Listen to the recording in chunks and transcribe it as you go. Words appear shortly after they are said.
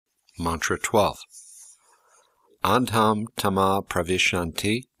Mantra 12. Andham tama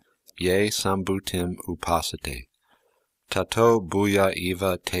pravishanti ye sambhutim upasate. Tato bhuya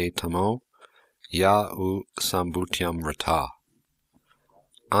eva te tamo ya u sambhutyam rata.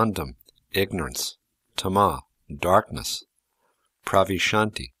 Andham, ignorance. Tama, darkness.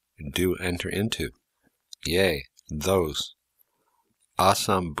 Pravishanti, do enter into. Ye, those.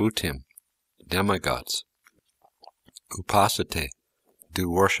 Asambhutim, demigods. Upasate, do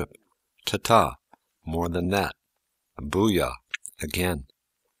worship. Tata, more than that. Bhuya, again.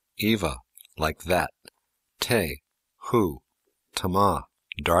 Eva, like that. Te, who. Tama,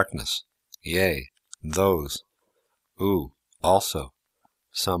 darkness. Ye, those. U, also.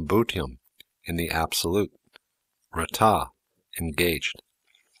 Sambhutyam, in the absolute. Rata, engaged.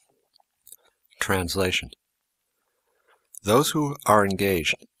 Translation. Those who are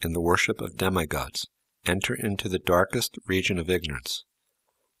engaged in the worship of demigods enter into the darkest region of ignorance,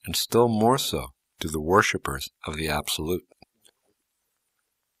 and still more so do the worshippers of the Absolute.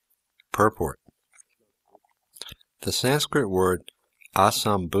 Purport. The Sanskrit word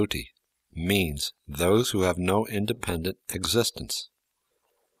asambhuti means those who have no independent existence.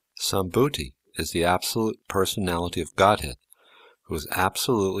 Sambhuti is the Absolute Personality of Godhead, who is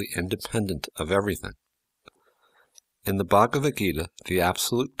absolutely independent of everything. In the Bhagavad Gita, the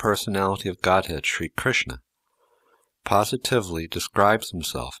Absolute Personality of Godhead, Sri Krishna, positively describes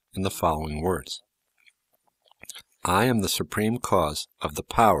himself in the following words. I am the supreme cause of the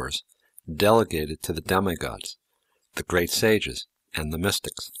powers delegated to the demigods, the great sages, and the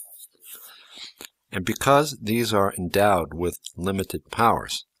mystics. And because these are endowed with limited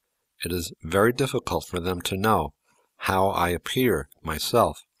powers, it is very difficult for them to know how I appear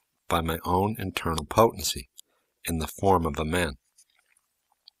myself by my own internal potency in the form of a man.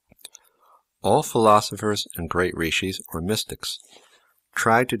 All philosophers and great rishis or mystics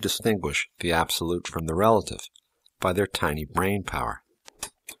try to distinguish the absolute from the relative by their tiny brain power.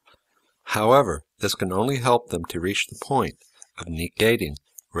 However, this can only help them to reach the point of negating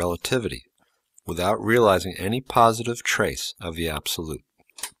relativity without realizing any positive trace of the absolute.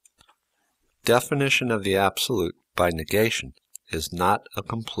 Definition of the absolute by negation is not a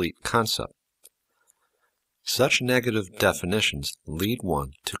complete concept. Such negative definitions lead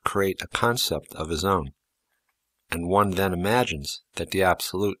one to create a concept of his own, and one then imagines that the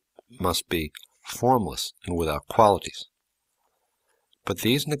absolute must be formless and without qualities. But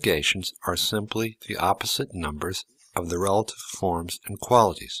these negations are simply the opposite numbers of the relative forms and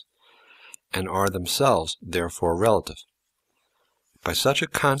qualities, and are themselves therefore relative. By such a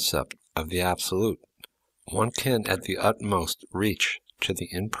concept of the absolute, one can at the utmost reach to the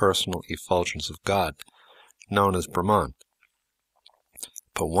impersonal effulgence of God, known as Brahman.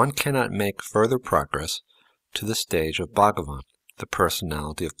 But one cannot make further progress to the stage of Bhagavan, the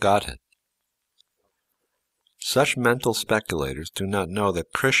personality of Godhead. Such mental speculators do not know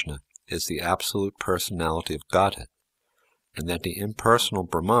that Krishna is the absolute personality of Godhead, and that the impersonal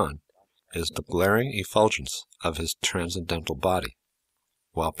Brahman is the glaring effulgence of his transcendental body,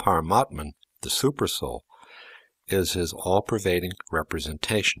 while Paramatman, the Supersoul, is his all-pervading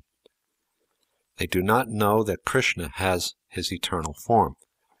representation. They do not know that Krishna has his eternal form,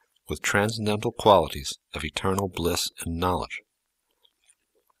 with transcendental qualities of eternal bliss and knowledge.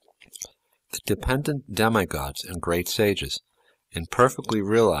 The dependent demigods and great sages imperfectly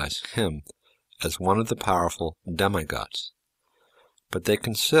realize him as one of the powerful demigods, but they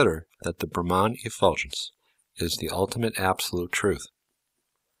consider that the Brahman effulgence is the ultimate absolute truth.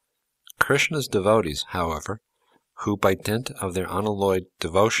 Krishna's devotees, however, who by dint of their unalloyed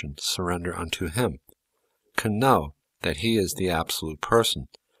devotion surrender unto him, can know that he is the absolute person,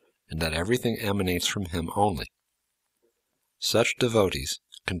 and that everything emanates from him only. Such devotees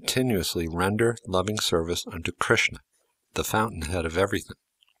continuously render loving service unto Krishna, the fountainhead of everything.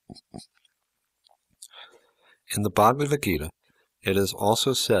 In the Bhagavad Gita, it is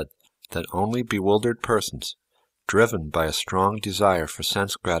also said that only bewildered persons, driven by a strong desire for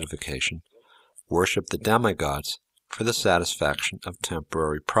sense gratification, worship the demigods for the satisfaction of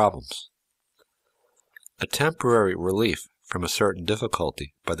temporary problems. A temporary relief from a certain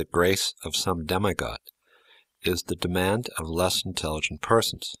difficulty by the grace of some demigod is the demand of less intelligent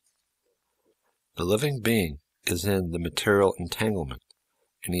persons. The living being is in the material entanglement,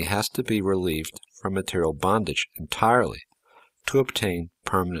 and he has to be relieved from material bondage entirely to obtain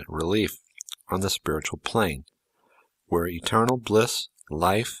permanent relief on the spiritual plane, where eternal bliss,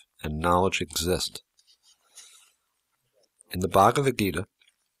 life, and knowledge exist. In the Bhagavad Gita,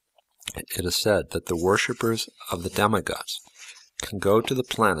 it is said that the worshippers of the demigods can go to the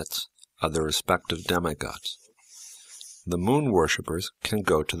planets of their respective demigods. The moon worshippers can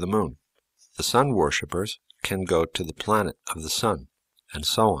go to the moon. The sun worshippers can go to the planet of the sun, and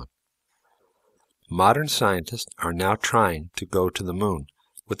so on. Modern scientists are now trying to go to the moon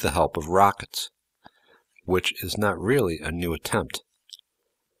with the help of rockets, which is not really a new attempt.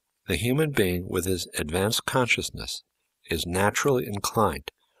 The human being with his advanced consciousness is naturally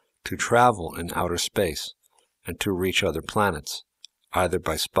inclined to travel in outer space and to reach other planets, either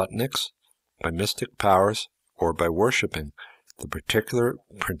by Sputniks, by mystic powers, or by worshipping the particular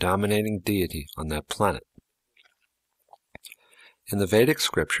predominating deity on that planet. In the Vedic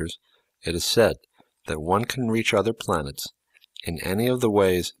scriptures, it is said that one can reach other planets in any of the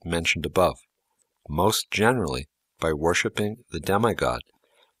ways mentioned above, most generally by worshipping the demigod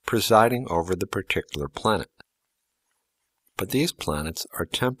presiding over the particular planet. But these planets are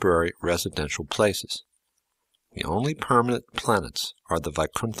temporary residential places. The only permanent planets are the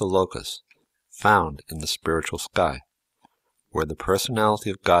Vaikuntha Lokas, found in the spiritual sky, where the personality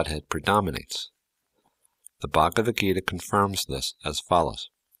of Godhead predominates. The Bhagavad Gita confirms this as follows.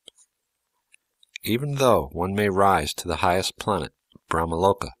 Even though one may rise to the highest planet,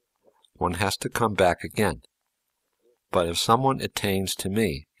 Brahmaloka, one has to come back again. But if someone attains to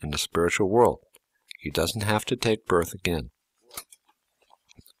me in the spiritual world, he doesn't have to take birth again.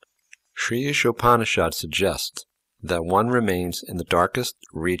 Sri Isopanisad suggests that one remains in the darkest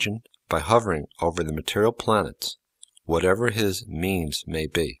region by hovering over the material planets, whatever his means may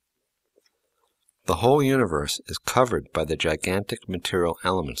be. The whole universe is covered by the gigantic material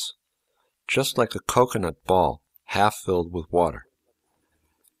elements, just like a coconut ball half filled with water.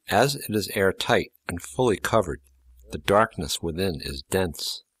 As it is airtight and fully covered, the darkness within is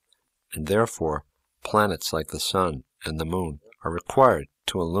dense, and therefore planets like the sun and the moon are required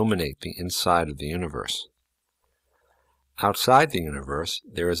to illuminate the inside of the universe. Outside the universe,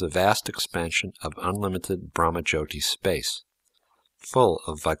 there is a vast expansion of unlimited Brahmajyoti space, full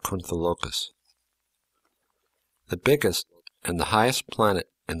of Vaikuntha Lokas. The biggest and the highest planet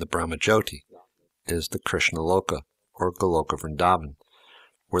in the Brahmajyoti is the Krishna Loka, or Goloka Vrindavan,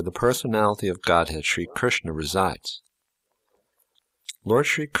 where the personality of Godhead Sri Krishna resides. Lord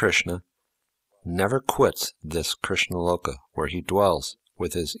Sri Krishna never quits this Krishna Loka, where he dwells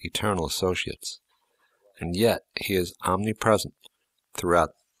with his eternal associates, and yet he is omnipresent throughout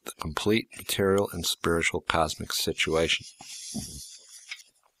the complete material and spiritual cosmic situation.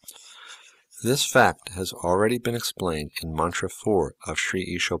 This fact has already been explained in Mantra 4 of Sri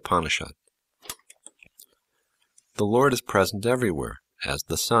Isopanisad. The Lord is present everywhere, as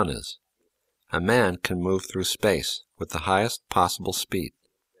the sun is. A man can move through space with the highest possible speed,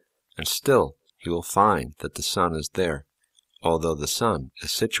 and still he will find that the sun is there, although the sun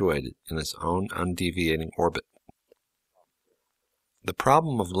is situated in its own undeviating orbit. The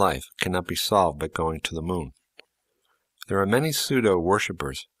problem of life cannot be solved by going to the moon. There are many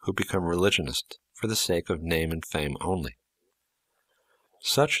pseudo-worshippers who become religionists for the sake of name and fame only.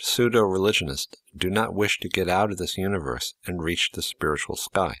 Such pseudo-religionists do not wish to get out of this universe and reach the spiritual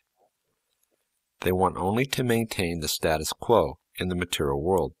sky. They want only to maintain the status quo in the material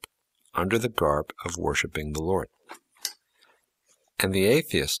world, under the garb of worshipping the Lord. And the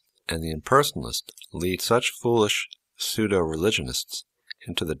atheist and the impersonalist lead such foolish pseudo-religionists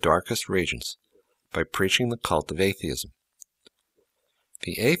into the darkest regions by preaching the cult of atheism.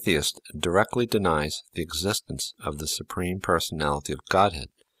 The atheist directly denies the existence of the Supreme Personality of Godhead,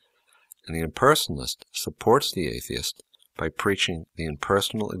 and the impersonalist supports the atheist by preaching the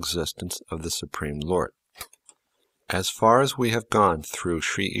impersonal existence of the Supreme Lord. As far as we have gone through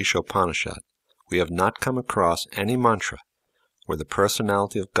Sri Isopanisad, we have not come across any mantra where the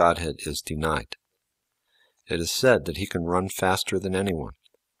personality of Godhead is denied. It is said that he can run faster than anyone.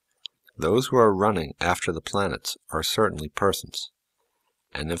 Those who are running after the planets are certainly persons.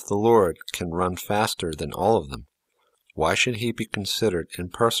 And if the Lord can run faster than all of them, why should he be considered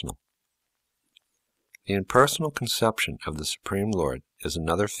impersonal? The impersonal conception of the Supreme Lord is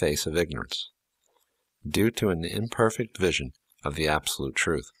another face of ignorance, due to an imperfect vision of the absolute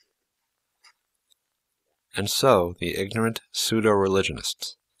truth. And so the ignorant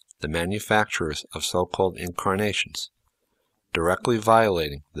pseudo-religionists, the manufacturers of so-called incarnations, directly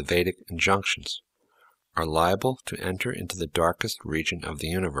violating the Vedic injunctions, are liable to enter into the darkest region of the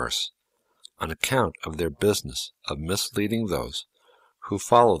universe on account of their business of misleading those who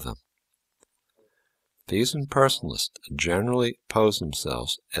follow them. These impersonalists generally pose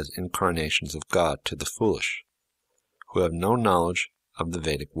themselves as incarnations of God to the foolish, who have no knowledge of the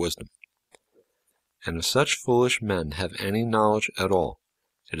Vedic wisdom. And if such foolish men have any knowledge at all,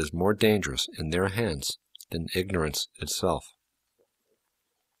 it is more dangerous in their hands than ignorance itself.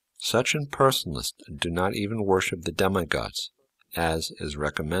 Such impersonalists do not even worship the demigods, as is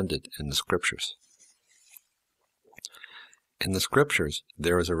recommended in the scriptures. In the scriptures,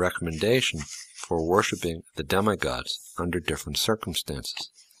 there is a recommendation for worshiping the demigods under different circumstances.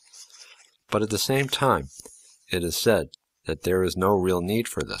 But at the same time, it is said that there is no real need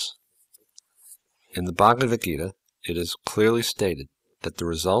for this. In the Bhagavad Gita, it is clearly stated that the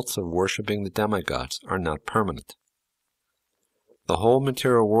results of worshiping the demigods are not permanent. The whole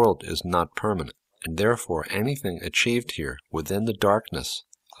material world is not permanent, and therefore anything achieved here within the darkness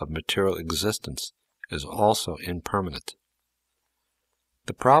of material existence is also impermanent.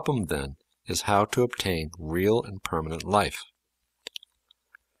 The problem, then, is how to obtain real and permanent life.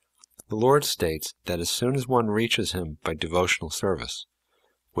 The Lord states that as soon as one reaches Him by devotional service,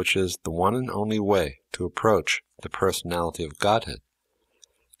 which is the one and only way to approach the personality of Godhead,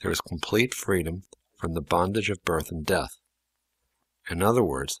 there is complete freedom from the bondage of birth and death. In other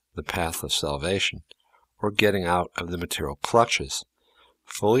words, the path of salvation, or getting out of the material clutches,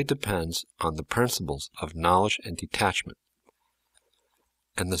 fully depends on the principles of knowledge and detachment.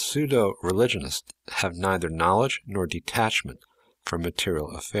 And the pseudo-religionists have neither knowledge nor detachment from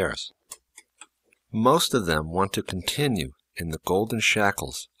material affairs. Most of them want to continue in the golden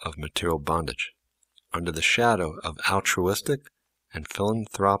shackles of material bondage, under the shadow of altruistic and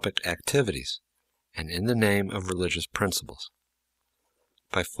philanthropic activities, and in the name of religious principles.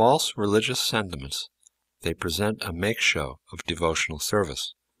 By false religious sentiments, they present a make-show of devotional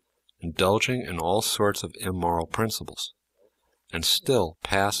service, indulging in all sorts of immoral principles, and still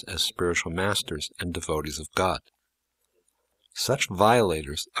pass as spiritual masters and devotees of God. Such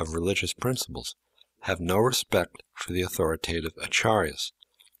violators of religious principles have no respect for the authoritative acharyas,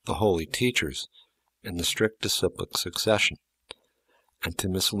 the holy teachers, in the strict disciplic succession, and to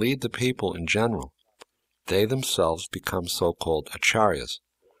mislead the people in general, they themselves become so-called acharyas,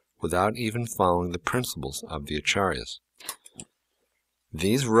 without even following the principles of the acharyas.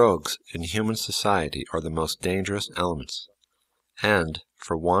 These rogues in human society are the most dangerous elements, and,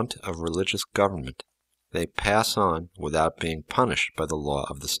 for want of religious government, they pass on without being punished by the law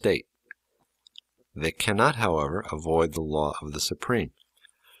of the state. They cannot, however, avoid the law of the Supreme,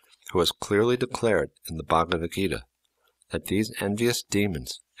 who has clearly declared in the Bhagavad Gita that these envious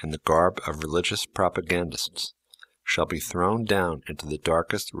demons in the garb of religious propagandists shall be thrown down into the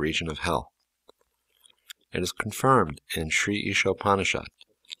darkest region of hell. It is confirmed in Sri Isopanisad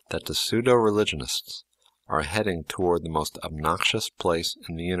that the pseudo-religionists are heading toward the most obnoxious place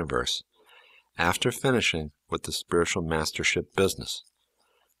in the universe after finishing with the spiritual mastership business,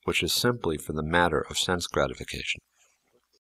 which is simply for the matter of sense gratification.